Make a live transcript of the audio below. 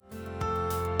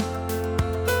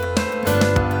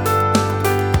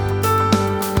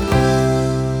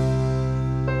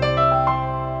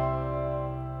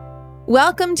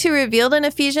Welcome to Revealed in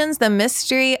Ephesians, the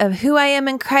mystery of who I am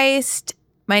in Christ.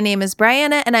 My name is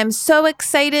Brianna, and I'm so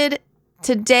excited.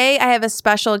 Today, I have a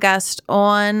special guest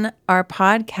on our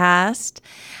podcast,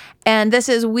 and this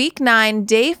is week 9,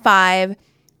 day 5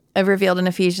 of Revealed in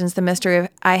Ephesians, the mystery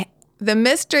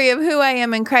of who I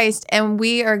am in Christ, and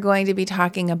we are going to be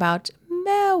talking about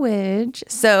marriage.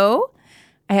 So,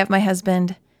 I have my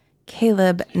husband,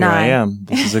 Caleb. Here I am.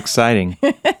 This is exciting.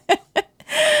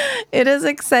 It is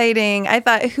exciting. I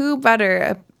thought, who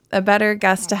better, a better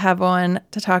guest to have on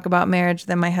to talk about marriage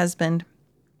than my husband?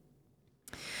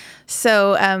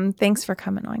 So thanks for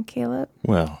coming on, Caleb.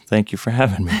 Well, thank you for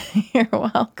having me. You're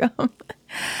welcome.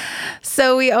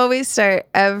 So we always start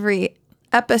every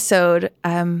episode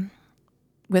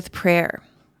with prayer.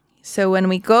 So when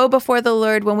we go before the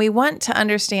Lord, when we want to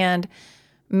understand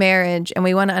marriage and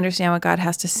we want to understand what God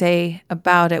has to say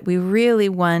about it, we really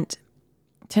want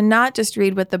to not just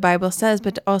read what the Bible says,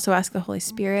 but to also ask the Holy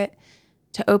Spirit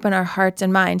to open our hearts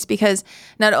and minds. Because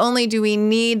not only do we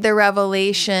need the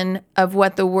revelation of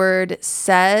what the Word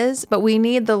says, but we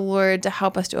need the Lord to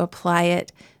help us to apply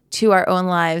it to our own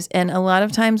lives. And a lot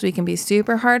of times we can be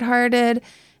super hard-hearted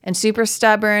and super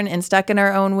stubborn and stuck in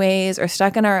our own ways or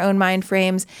stuck in our own mind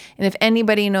frames. And if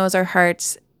anybody knows our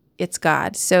hearts, it's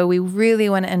God. So we really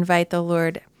want to invite the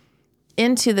Lord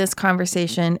into this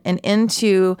conversation and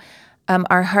into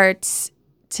our hearts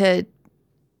to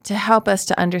help us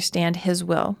to understand His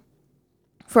will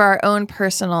for our own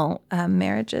personal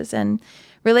marriages and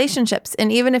relationships.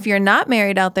 And even if you're not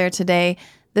married out there today,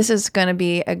 this is going to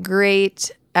be a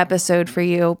great episode for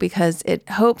you because it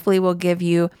hopefully will give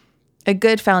you a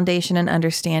good foundation and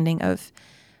understanding of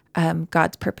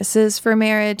God's purposes for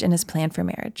marriage and His plan for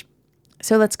marriage.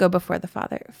 So let's go before the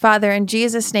Father. Father, in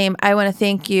Jesus' name, I want to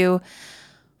thank you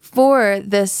for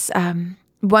this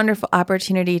wonderful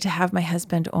opportunity to have my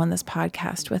husband on this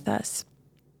podcast with us.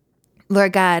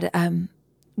 Lord God,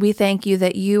 we thank you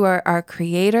that you are our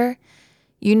creator.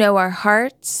 You know our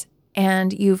hearts,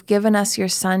 and you've given us your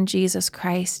Son, Jesus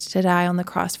Christ, to die on the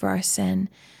cross for our sin.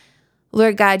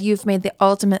 Lord God, you've made the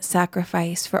ultimate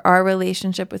sacrifice for our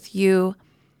relationship with you,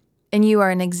 and you are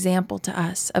an example to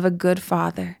us of a good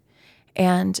father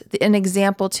and an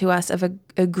example to us of a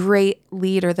great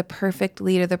leader, the perfect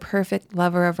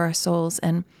lover of our souls.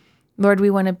 And Lord, we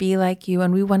want to be like you,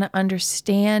 and we want to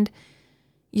understand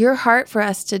your heart for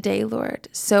us today, Lord.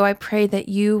 So I pray that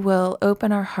you will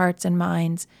open our hearts and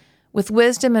minds with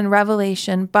wisdom and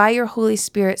revelation by your Holy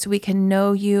Spirit so we can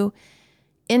know you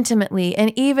intimately,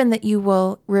 and even that you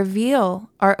will reveal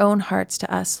our own hearts to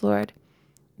us, Lord,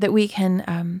 that we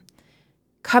can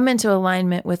come into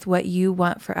alignment with what you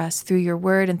want for us through your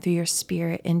word and through your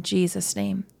Spirit. In Jesus'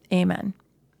 name, amen.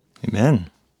 Amen.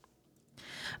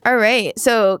 All right.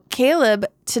 So, Caleb,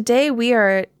 today we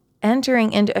are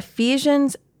entering into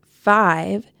Ephesians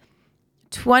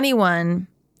 5:21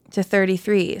 to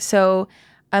 33. So,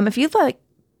 if you'd like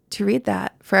to read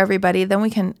that for everybody, then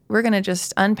we're going to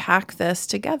just unpack this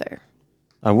together.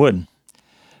 I would.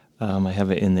 I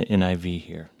have it in the NIV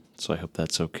here, so I hope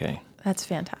that's okay. That's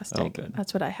fantastic. Oh, good.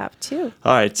 That's what I have too.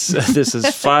 All right, so this is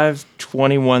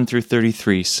 5:21 through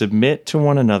 33. Submit to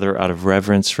one another out of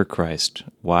reverence for Christ.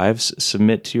 Wives,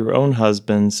 submit to your own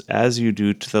husbands as you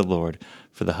do to the Lord.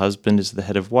 For the husband is the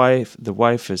head of wife, the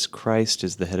wife as Christ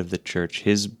is the head of the church,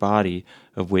 his body,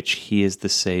 of which he is the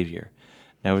Savior.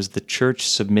 Now as the church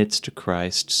submits to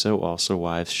Christ, so also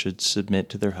wives should submit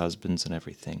to their husbands in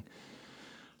everything.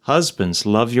 Husbands,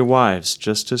 love your wives,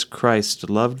 just as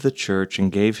Christ loved the church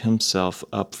and gave himself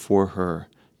up for her,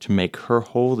 to make her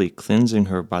holy, cleansing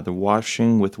her by the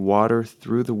washing with water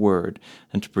through the word,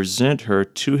 and to present her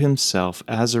to himself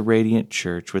as a radiant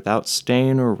church, without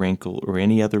stain or wrinkle or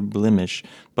any other blemish,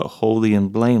 but holy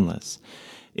and blameless.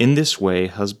 In this way,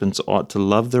 husbands ought to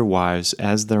love their wives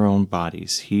as their own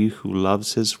bodies. He who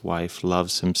loves his wife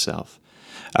loves himself.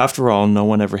 After all, no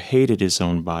one ever hated his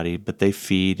own body, but they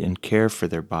feed and care for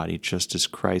their body, just as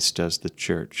Christ does the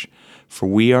church. For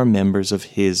we are members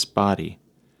of his body.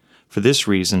 For this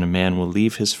reason, a man will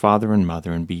leave his father and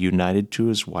mother and be united to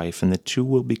his wife, and the two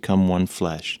will become one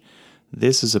flesh.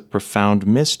 This is a profound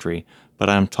mystery, but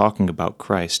I am talking about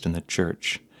Christ and the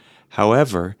church.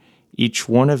 However, each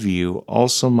one of you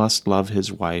also must love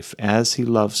his wife as he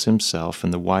loves himself,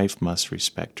 and the wife must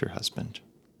respect her husband.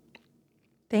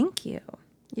 Thank you.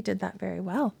 You did that very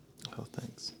well. Oh,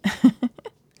 thanks.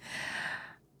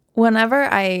 Whenever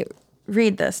I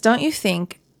read this, don't you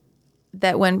think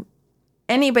that when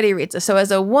anybody reads this, so as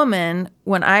a woman,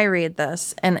 when I read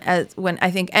this, and when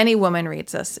I think any woman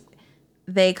reads this,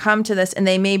 they come to this and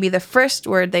they maybe the first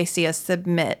word they see is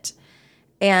submit,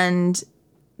 and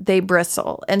they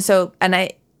bristle. And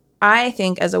I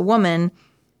think as a woman,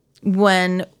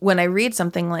 when I read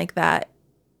something like that,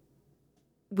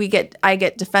 I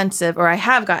get defensive, or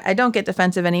I don't get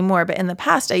defensive anymore, but in the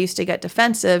past I used to get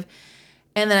defensive,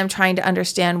 and then I'm trying to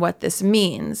understand what this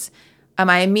means.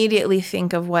 I immediately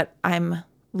think of what I'm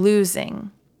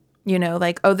losing,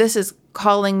 like, oh, this is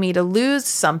calling me to lose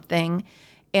something,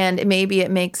 and maybe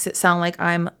it makes it sound like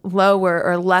I'm lower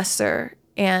or lesser.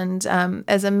 And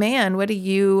as a man, when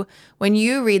you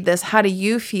read this, how do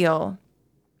you feel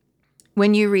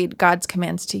when you read God's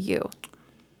commands to you?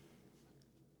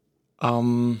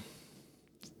 Well,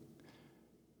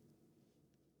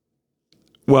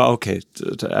 okay.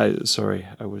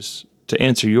 To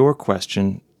answer your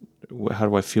question, how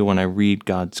do I feel when I read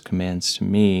God's commands to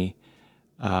me?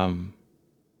 I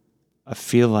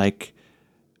feel like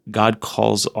God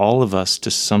calls all of us to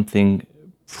something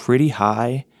pretty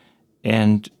high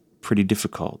and pretty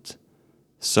difficult.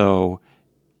 So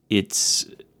that's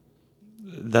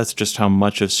just how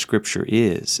much of Scripture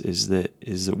is that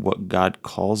what God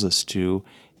calls us to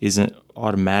isn't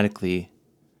automatically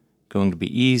going to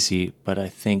be easy, but I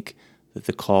think that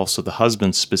the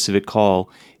husband's specific call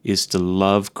is to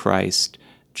love Christ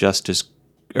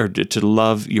to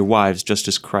love your wives just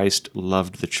as Christ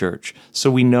loved the church. So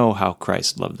we know how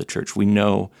Christ loved the church. We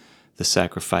know the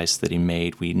sacrifice that he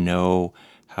made. We know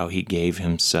how he gave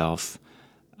himself.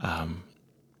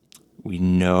 We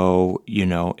know,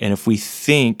 and if we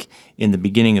think in the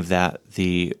beginning of that,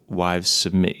 the wives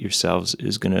submit yourselves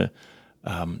is going to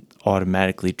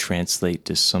automatically translate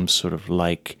to some sort of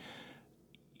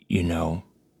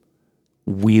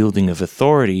wielding of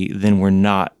authority, then we're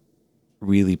not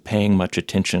really paying much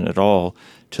attention at all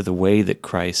to the way that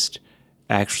Christ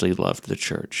actually loved the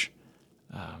church.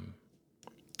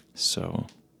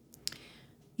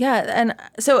 Yeah, and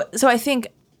so I think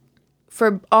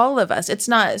for all of us, it's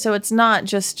not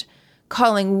just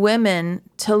calling women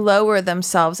to lower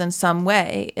themselves in some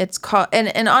way. It's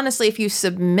and honestly, if you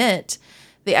submit,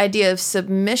 the idea of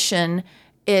submission,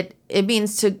 it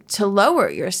means to lower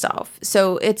yourself.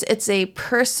 So it's a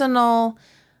personal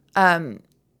humbling.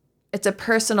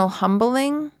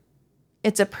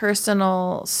 It's a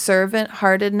personal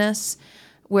servant-heartedness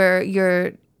where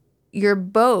you're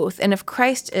both. And if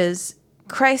Christ is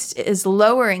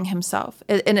lowering himself,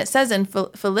 and it says in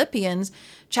Philippians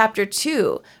chapter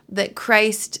 2 that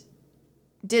Christ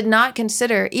did not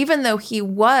consider, even though he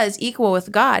was equal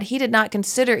with God, he did not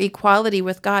consider equality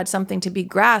with God something to be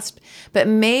grasped, but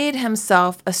made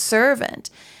himself a servant.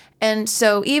 And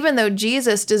so even though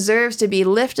Jesus deserves to be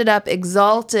lifted up,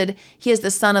 exalted, he is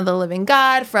the Son of the living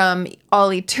God from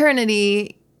all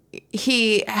eternity,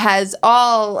 he has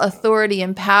all authority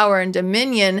and power and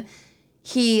dominion,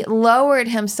 he lowered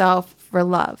himself for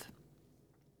love.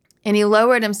 And he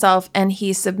lowered himself and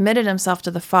he submitted himself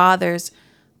to the Father's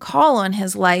call on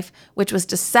his life, which was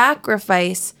to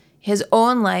sacrifice his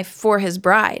own life for his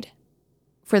bride,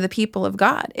 for the people of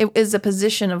God. It is a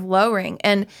position of lowering.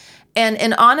 And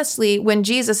honestly, when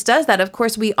Jesus does that, of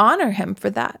course, we honor him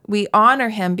for that. We honor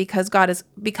him because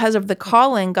of the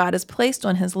calling God has placed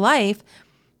on his life,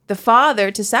 the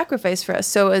Father to sacrifice for us.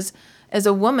 So as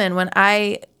a woman, when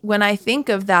I think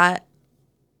of that,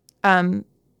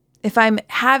 if I'm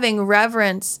having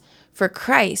reverence for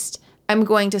Christ, I'm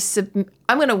going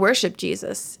to worship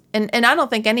Jesus. And I don't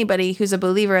think anybody who's a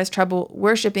believer has trouble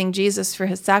worshiping Jesus for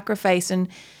his sacrifice and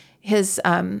his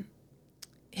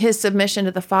submission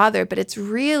to the Father. But it's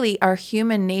really our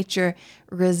human nature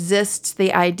resists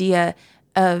the idea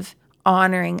of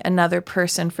honoring another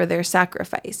person for their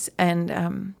sacrifice. And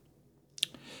at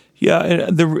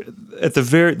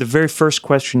the very first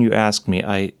question you asked me,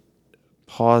 I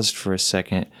paused for a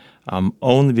second,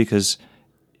 only because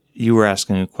you were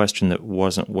asking a question that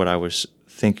wasn't what I was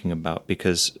thinking about.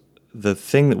 Because the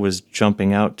thing that was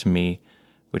jumping out to me,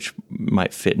 which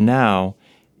might fit now,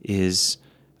 is,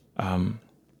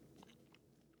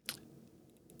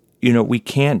 we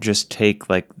can't just take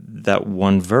like that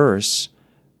one verse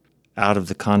out of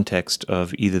the context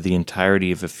of either the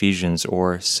entirety of Ephesians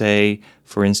or, say,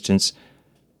 for instance,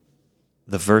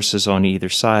 the verses on either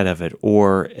side of it,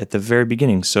 or at the very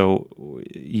beginning. So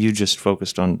you just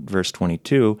focused on verse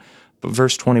 22, but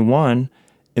verse 21,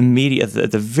 immediately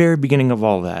at the very beginning of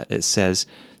all that, it says,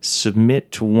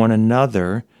 "Submit to one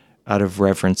another out of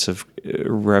reverence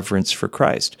for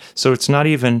Christ." So it's not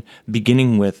even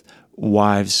beginning with,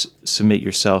 "Wives, submit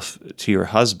yourself to your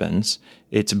husbands."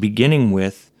 It's beginning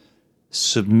with,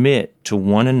 "Submit to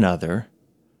one another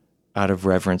out of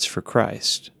reverence for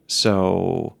Christ."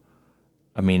 So,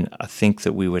 I think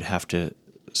that we would have to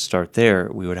start there.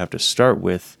 We would have to start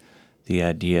with the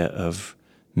idea of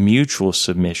mutual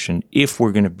submission if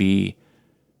we're going to be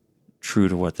true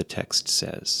to what the text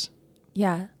says.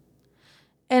 Yeah.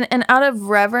 And out of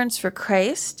reverence for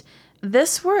Christ,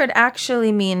 this word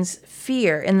actually means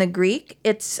fear. In the Greek,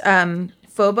 it's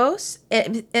phobos.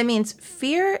 It means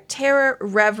fear, terror,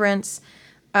 reverence,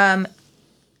 and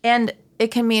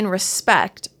it can mean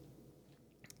respect.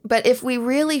 But if we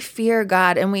really fear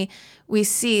God and we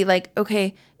see like,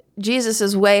 okay, Jesus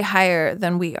is way higher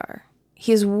than we are.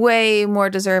 He's way more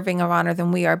deserving of honor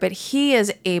than we are, but he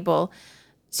is able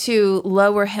to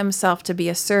lower himself to be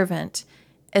a servant.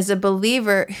 As a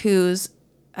believer who's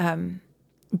been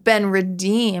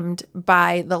redeemed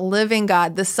by the living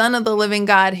God, the Son of the living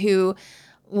God, who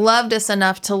loved us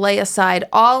enough to lay aside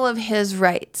all of his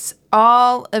rights,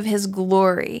 all of his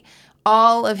glory,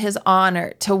 all of his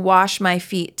honor, to wash my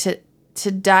feet,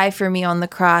 to die for me on the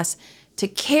cross, to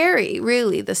carry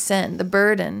really the sin, the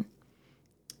burden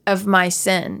of my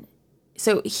sin.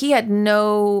 So he had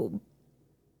no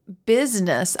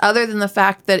business, other than the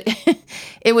fact that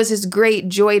it was his great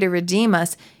joy to redeem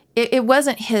us. It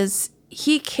wasn't his,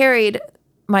 he carried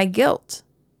my guilt.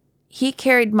 He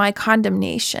carried my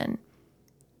condemnation.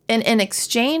 And in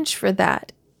exchange for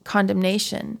that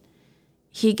condemnation,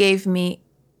 he gave me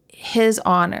his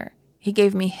honor. He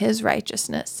gave me his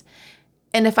righteousness.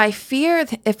 And if I fear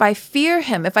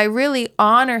him, if I really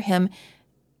honor him,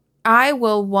 I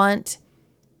will want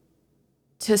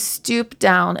to stoop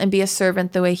down and be a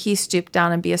servant the way he stooped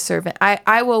down and be a servant.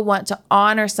 I will want to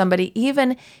honor somebody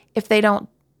even if they aren't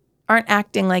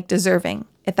acting like deserving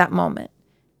at that moment,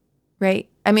 right?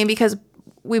 I mean, because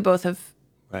we both have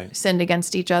sinned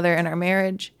against each other in our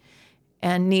marriage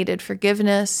and needed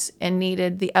forgiveness and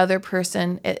needed the other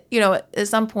person. At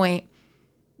some point,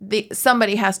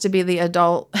 somebody has to be the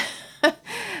adult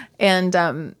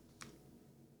and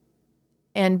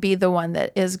be the one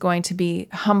that is going to be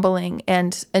humbling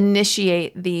and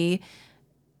initiate the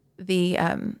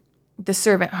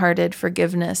servant-hearted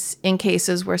forgiveness in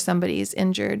cases where somebody's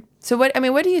injured. So what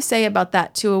do you say about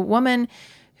that to a woman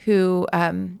who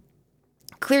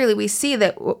clearly we see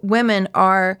that women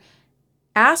are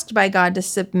asked by God to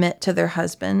submit to their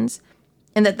husbands,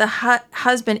 and that the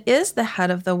husband is the head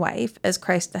of the wife as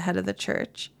Christ the head of the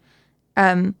church.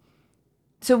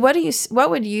 So what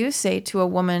would you say to a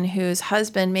woman whose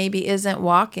husband maybe isn't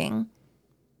walking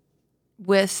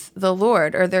with the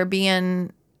Lord, or they're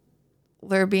being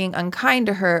unkind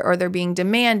to her, or they're being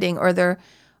demanding, or they're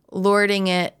lording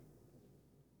it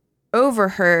over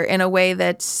her in a way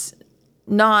that's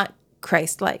not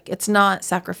Christ-like, it's not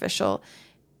sacrificial?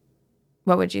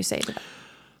 What would you say to that?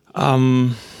 I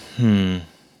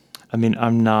mean,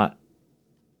 I'm not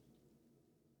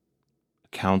a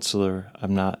counselor.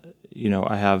 I'm not,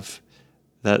 I have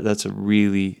that's a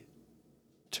really,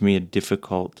 to me, a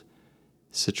difficult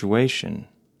situation.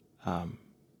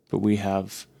 But we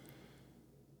have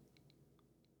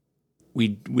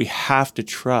to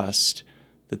trust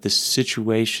that the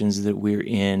situations that we're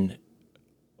in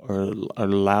are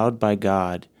allowed by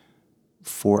God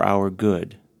for our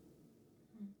good.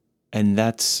 And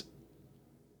that's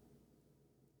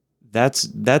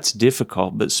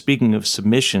difficult. But speaking of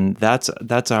submission, that's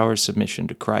our submission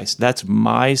to Christ. That's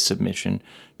my submission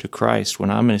to Christ when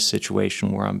I'm in a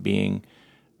situation where I'm being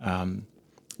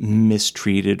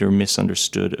mistreated or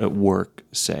misunderstood at work,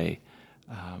 say,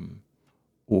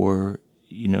 or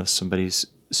somebody's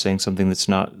saying something that's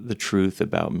not the truth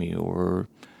about me, or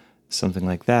something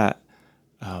like that.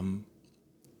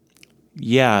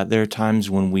 There are times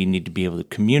when we need to be able to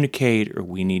communicate, or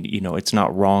we need, it's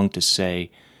not wrong to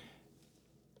say,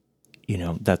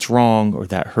 that's wrong, or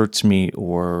that hurts me,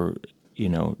 or,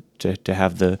 to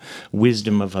have the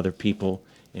wisdom of other people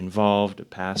involved, a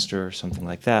pastor or something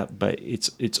like that. But it's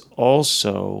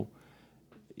also,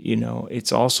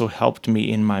 it's also helped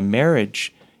me in my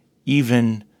marriage,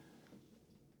 even,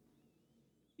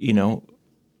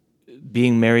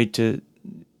 being married to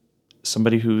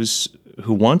somebody who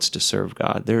wants to serve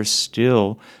God. There's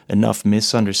still enough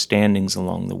misunderstandings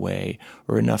along the way,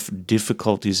 or enough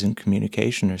difficulties in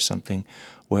communication or something,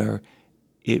 where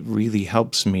it really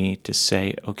helps me to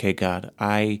say, okay, God,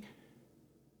 I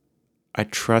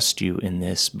trust you in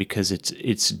this, because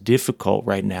it's difficult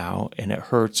right now and it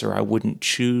hurts, or I wouldn't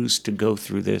choose to go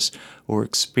through this or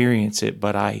experience it,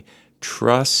 but I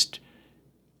trust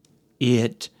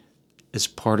it as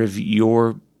part of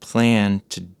your plan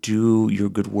to do your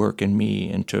good work in me,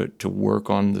 and to work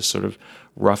on the sort of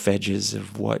rough edges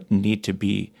of what need to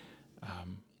be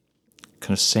kind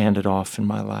of sanded off in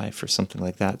my life, or something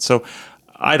like that. So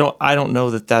I don't know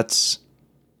that that's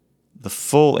the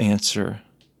full answer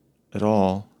at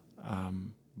all,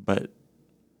 but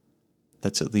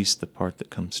that's at least the part that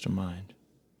comes to mind.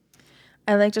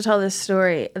 I like to tell this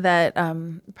story that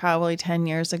probably 10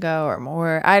 years ago or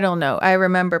more, I don't know. I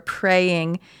remember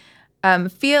praying,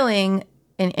 feeling,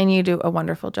 and you do a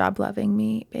wonderful job loving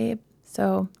me, babe.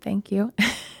 So thank you.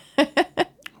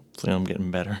 Hopefully I'm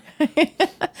getting better.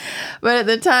 But at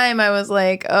the time I was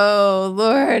like, oh,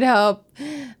 Lord, help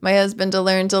my husband to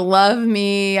learn to love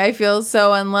me. I feel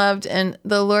so unloved. And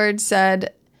the Lord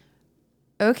said,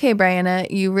 okay, Brianna,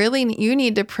 you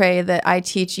need to pray that I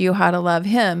teach you how to love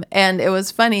him. And it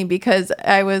was funny because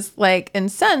I was like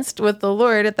incensed with the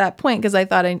Lord at that point because I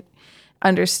thought I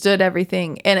understood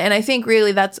everything. And I think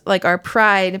really that's like our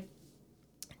pride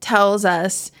tells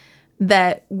us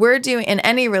that we're doing in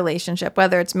any relationship,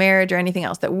 whether it's marriage or anything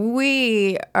else, that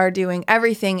we are doing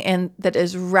everything and that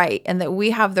is right and that we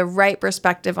have the right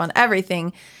perspective on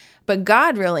everything. But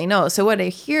God really knows. So what I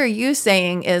hear you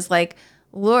saying is like,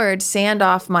 Lord, sand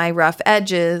off my rough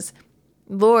edges.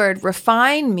 Lord,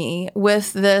 refine me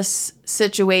with this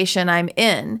situation I'm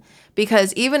in.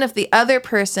 Because even if the other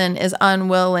person is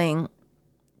unwilling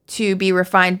to be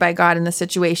refined by God in the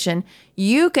situation,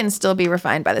 you can still be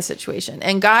refined by the situation.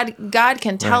 And God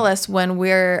can tell us when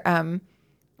we're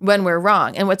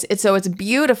wrong. And it's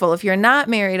beautiful. If you're not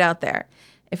married out there,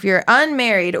 if you're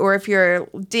unmarried or if you're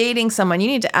dating someone, you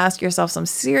need to ask yourself some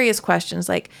serious questions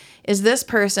like, is this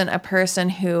person a person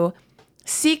who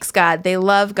seeks God, they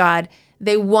love God,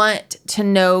 they want to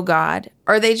know God?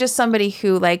 Are they just somebody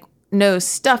who like knows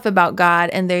stuff about God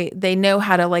and they know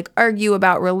how to like argue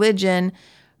about religion?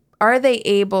 Are they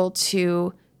able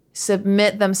to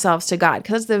submit themselves to God?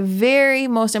 Because the very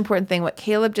most important thing, what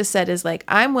Caleb just said is like,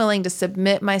 I'm willing to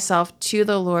submit myself to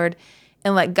the Lord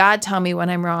and let God tell me when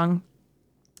I'm wrong.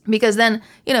 Because then,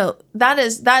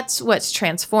 that's what's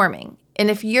transforming. And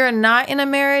if you're not in a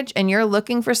marriage and you're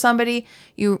looking for somebody,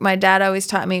 my dad always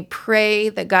taught me, pray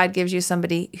that God gives you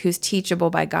somebody who's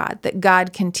teachable by God, that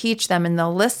God can teach them and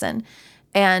they'll listen.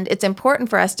 And it's important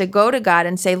for us to go to God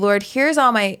and say, Lord, here's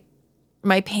all my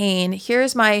pain.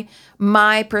 Here's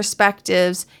my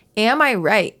perspectives. Am I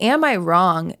right? Am I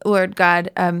wrong? Lord God,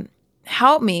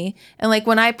 help me. And like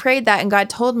when I prayed that and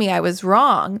God told me I was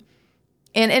wrong,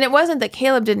 and it wasn't that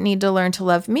Caleb didn't need to learn to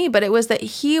love me, but it was that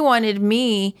he wanted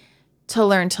me to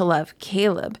learn to love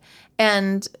Caleb.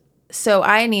 And so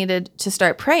I needed to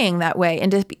start praying that way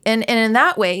and in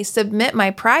that way submit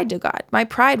my pride to God. My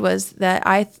pride was that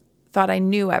I thought I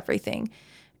knew everything.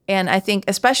 And I think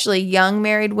especially young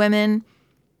married women,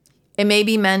 it may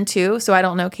be men too. So I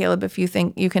don't know, Caleb, if you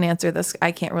think you can answer this.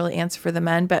 I can't really answer for the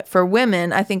men. But for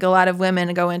women, I think a lot of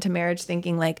women go into marriage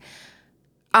thinking like,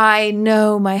 I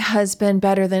know my husband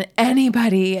better than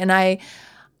anybody. And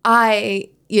I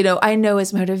know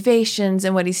his motivations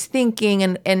and what he's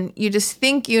thinking. And you just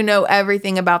think you know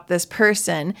everything about this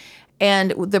person.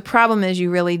 And the problem is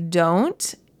you really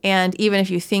don't. And even if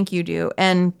you think you do.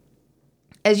 And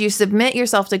as you submit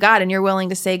yourself to God and you're willing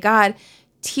to say, God,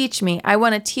 teach me. I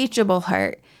want a teachable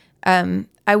heart.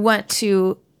 I want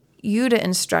you to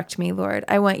instruct me, Lord.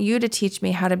 I want you to teach me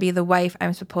how to be the wife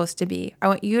I'm supposed to be. I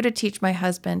want you to teach my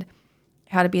husband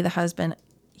how to be the husband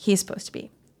he's supposed to be.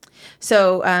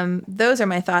 So those are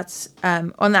my thoughts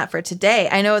on that for today.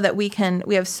 I know that we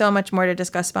have so much more to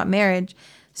discuss about marriage.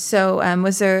 So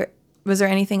was there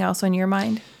anything else on your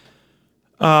mind?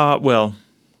 Well,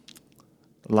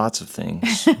 lots of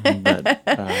things, but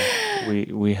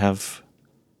we have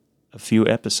a few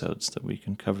episodes that we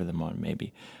can cover them on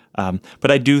maybe. But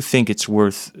I do think it's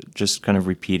worth just kind of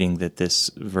repeating that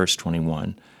this verse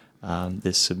 21,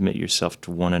 this submit yourself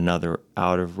to one another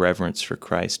out of reverence for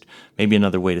Christ. Maybe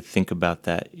another way to think about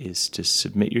that is to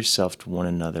submit yourself to one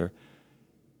another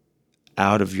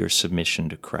out of your submission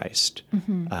to Christ.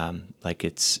 Mm-hmm. Like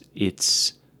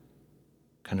it's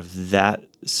kind of that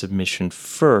submission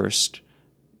first,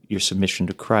 your submission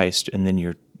to Christ, and then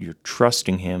you're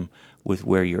trusting Him with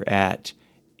where you're at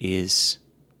is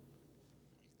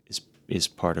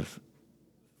part of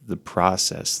the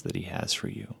process that He has for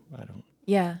you.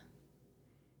 Yeah,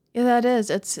 that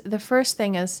is. It's the first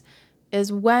thing is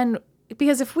when,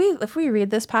 because if we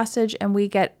read this passage and we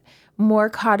get more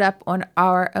caught up on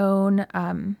our own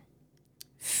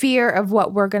fear of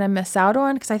what we're going to miss out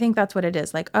on, because I think that's what it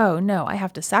is. Like, oh no, I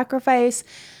have to sacrifice.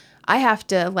 I have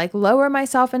to like lower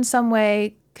myself in some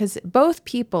way, because both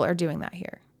people are doing that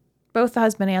here. Both the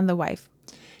husband and the wife.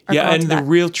 Yeah, and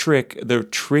the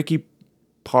tricky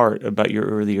part about your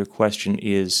earlier question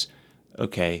is,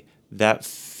 okay, that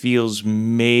feels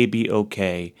maybe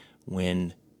okay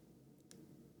when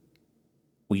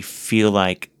we feel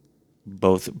like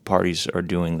both parties are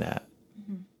doing that.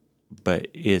 Mm-hmm. But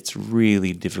it's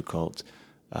really difficult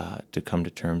to come to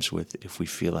terms with if we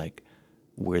feel like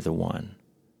we're the one.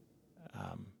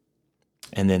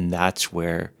 And then that's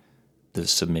where the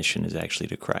submission is actually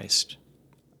to Christ,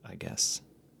 I guess.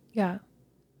 Yeah.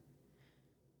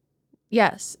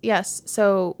 Yes.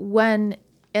 So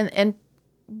and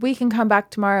we can come back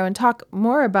tomorrow and talk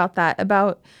more about that,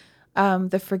 about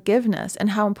the forgiveness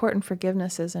and how important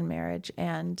forgiveness is in marriage,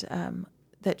 and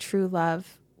that true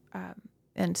love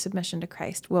and submission to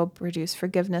Christ will produce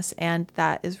forgiveness, and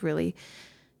that is really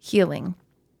healing.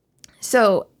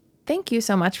 So thank you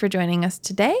so much for joining us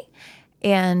today.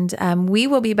 And we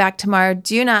will be back tomorrow.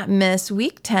 Do not miss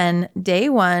week 10, day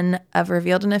 1 of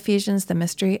Revealed in Ephesians, the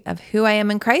mystery of who I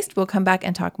am in Christ. We'll come back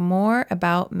and talk more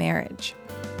about marriage.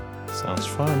 Sounds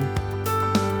fun.